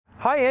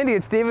Hi Andy,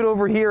 it's David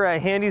over here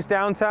at Handy's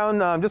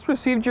Downtown. Just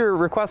received your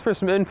request for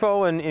some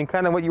info and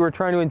kind of what you were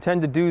trying to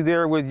intend to do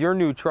there with your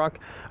new truck.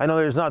 I know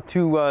there's not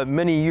too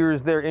many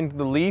years there into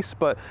the lease,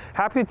 but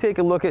happy to take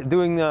a look at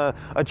doing a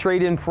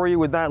trade-in for you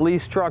with that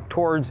lease truck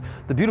towards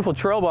the beautiful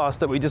Trail Boss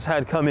that we just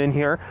had come in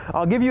here.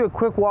 I'll give you a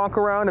quick walk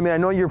around. I mean, I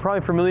know you're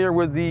probably familiar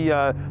with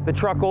the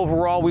truck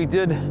overall. We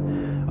did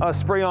a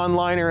spray-on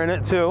liner in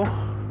it too,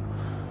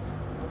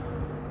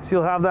 so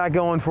you'll have that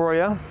going for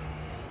you.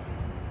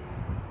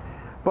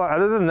 But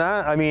other than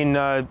that, I mean,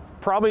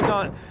 probably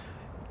not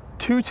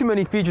too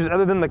many features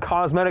other than the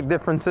cosmetic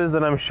differences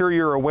that I'm sure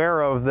you're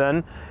aware of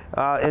then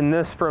in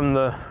this from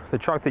the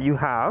truck that you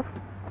have.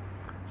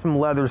 Some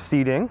leather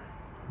seating.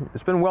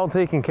 It's been well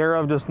taken care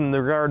of just in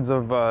the regards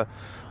of,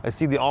 I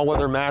see the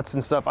all-weather mats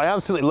and stuff. I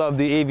absolutely love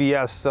the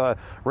AVS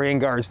rain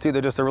guards too.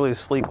 They're just a really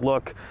sleek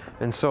look,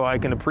 and so I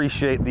can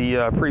appreciate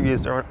the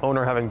previous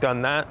owner having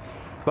done that.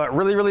 But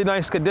really, really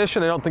nice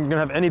condition. I don't think you're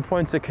gonna have any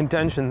points of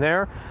contention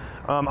there.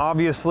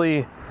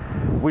 Obviously,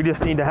 we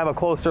just need to have a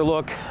closer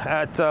look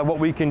at what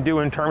we can do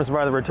in terms of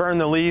either returning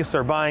the lease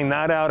or buying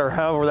that out, or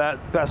however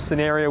that best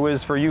scenario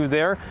is for you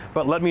there.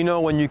 But let me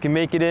know when you can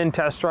make it in,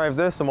 test drive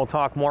this, and we'll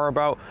talk more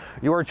about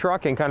your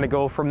truck and kind of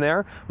go from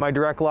there. My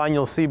direct line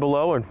you'll see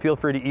below, and feel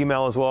free to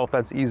email as well if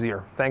that's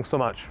easier. Thanks so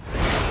much.